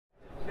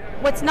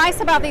What's nice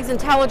about these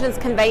intelligence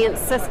conveyance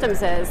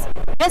systems is,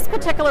 this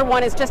particular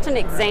one is just an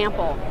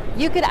example.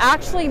 You could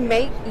actually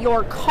make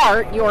your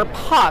cart, your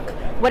puck,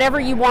 whatever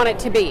you want it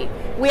to be.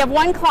 We have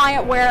one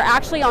client where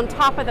actually on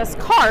top of this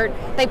cart,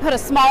 they put a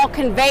small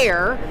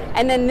conveyor,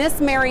 and then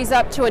this marries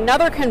up to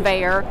another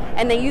conveyor,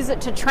 and they use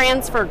it to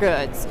transfer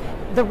goods.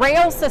 The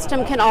rail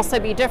system can also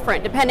be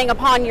different depending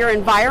upon your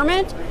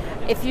environment.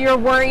 If you're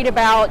worried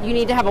about, you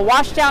need to have a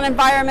washdown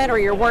environment, or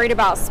you're worried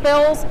about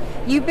spills,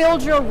 you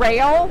build your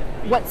rail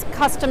what's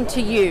custom to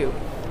you.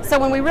 So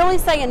when we really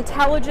say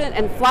intelligent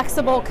and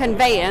flexible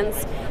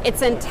conveyance,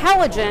 it's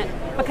intelligent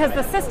because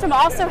the system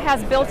also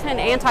has built-in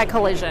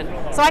anti-collision.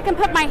 So I can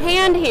put my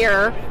hand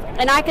here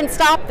and I can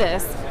stop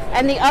this,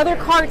 and the other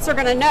carts are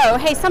going to know,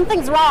 hey,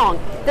 something's wrong.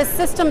 This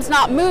system's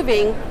not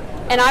moving,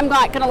 and I'm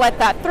not going to let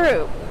that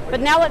through.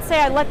 But now let's say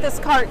I let this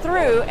cart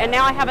through and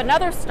now I have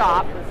another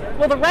stop.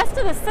 Well, the rest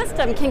of the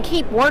system can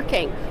keep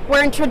working.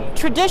 Where in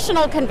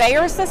traditional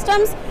conveyor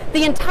systems,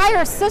 the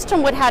entire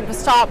system would have to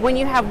stop when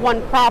you have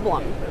one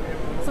problem.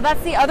 So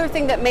that's the other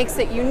thing that makes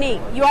it unique.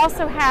 You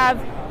also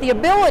have the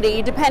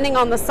ability, depending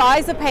on the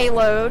size of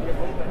payload,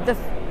 the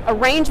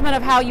arrangement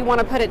of how you want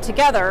to put it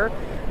together.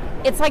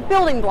 It's like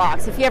building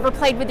blocks. If you ever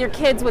played with your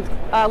kids with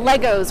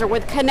Legos or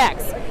with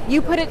Connects,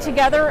 you put it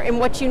together in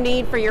what you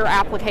need for your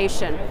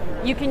application.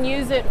 You can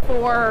use it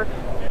for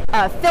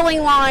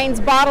filling lines,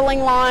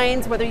 bottling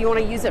lines, whether you want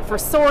to use it for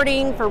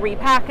sorting, for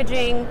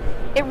repackaging.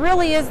 It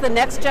really is the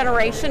next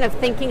generation of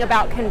thinking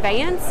about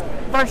conveyance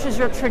versus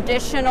your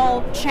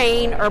traditional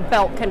chain or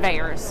belt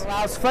conveyors. It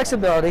allows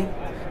flexibility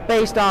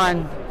based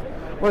on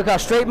what we call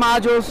straight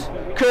modules,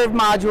 curved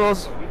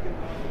modules,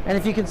 and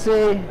if you can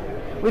see,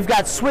 we've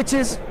got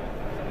switches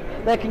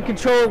that can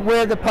control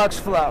where the pucks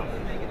flow.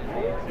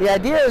 The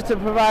idea is to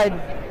provide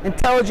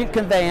intelligent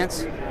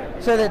conveyance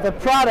so that the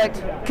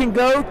product can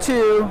go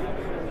to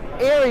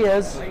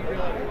areas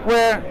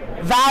where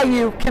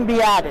value can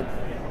be added.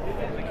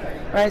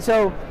 Right,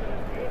 so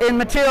in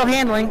material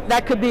handling,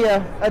 that could be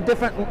a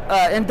different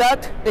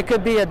induct, it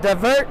could be a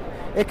divert,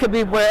 it could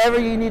be wherever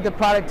you need the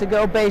product to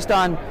go based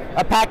on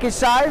a package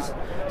size.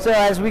 So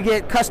as we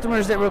get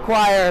customers that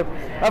require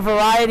a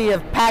variety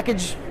of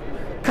package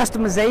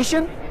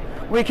customization,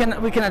 we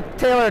can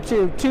tailor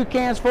to 2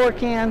 cans, 4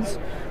 cans,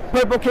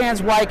 purple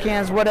cans, white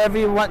cans, whatever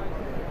you want.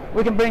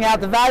 We can bring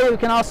out the value. We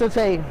can also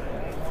say,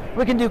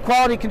 we can do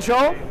quality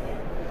control.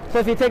 So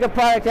if you take a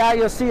product out,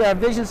 you'll see our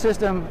vision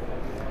system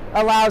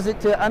allows it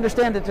to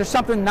understand that there's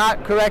something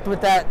not correct with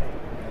that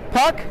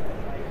puck.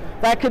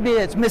 That could be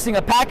it's missing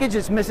a package,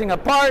 it's missing a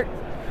part,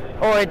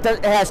 or it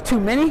has too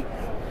many,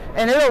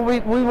 and it'll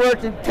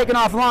rework and taken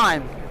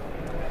offline.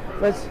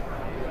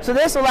 So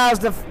this allows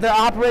the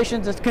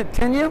operation to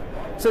continue,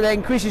 so that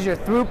increases your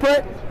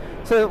throughput,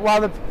 so that while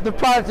the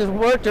product is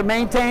worked or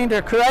maintained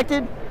or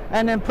corrected,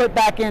 and then put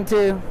back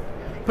into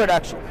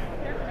production.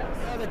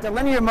 The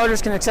linear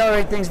motors can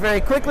accelerate things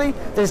very quickly.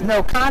 There's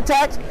no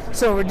contact,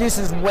 so it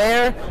reduces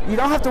wear. You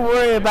don't have to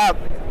worry about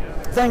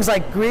things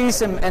like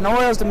grease and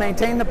oils to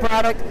maintain the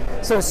product,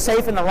 so it's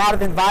safe in a lot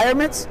of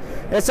environments.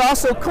 It's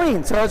also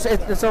clean, so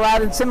it's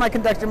allowed in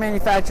semiconductor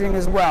manufacturing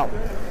as well.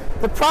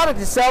 The product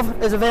itself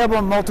is available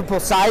in multiple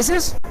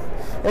sizes.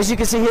 As you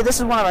can see here, this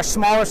is one of our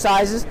smaller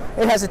sizes.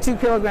 It has a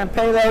 2-kilogram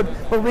payload,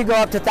 but we go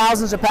up to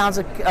thousands of pounds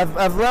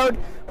of load.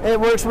 It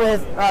works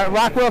with our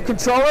Rockwell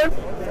controller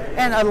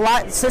and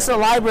a system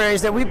of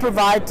libraries that we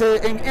provide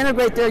to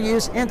integrate their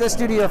use into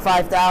Studio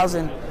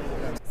 5000.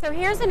 So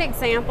here's an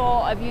example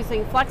of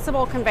using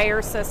flexible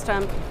conveyor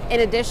system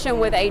in addition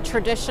with a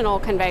traditional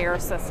conveyor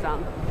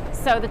system.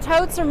 So the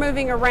totes are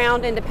moving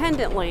around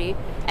independently,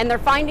 and they're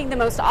finding the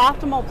most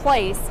optimal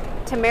place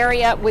to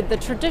marry up with the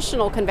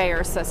traditional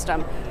conveyor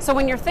system. So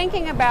when you're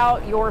thinking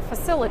about your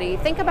facility,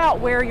 think about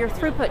where your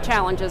throughput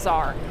challenges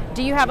are.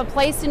 Do you have a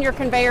place in your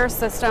conveyor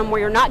system where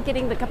you're not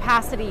getting the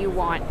capacity you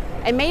want?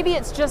 And maybe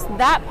it's just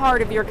that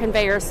part of your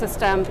conveyor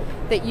system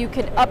that you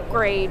could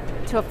upgrade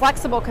to a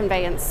flexible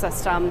conveyance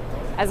system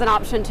as an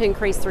option to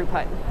increase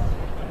throughput.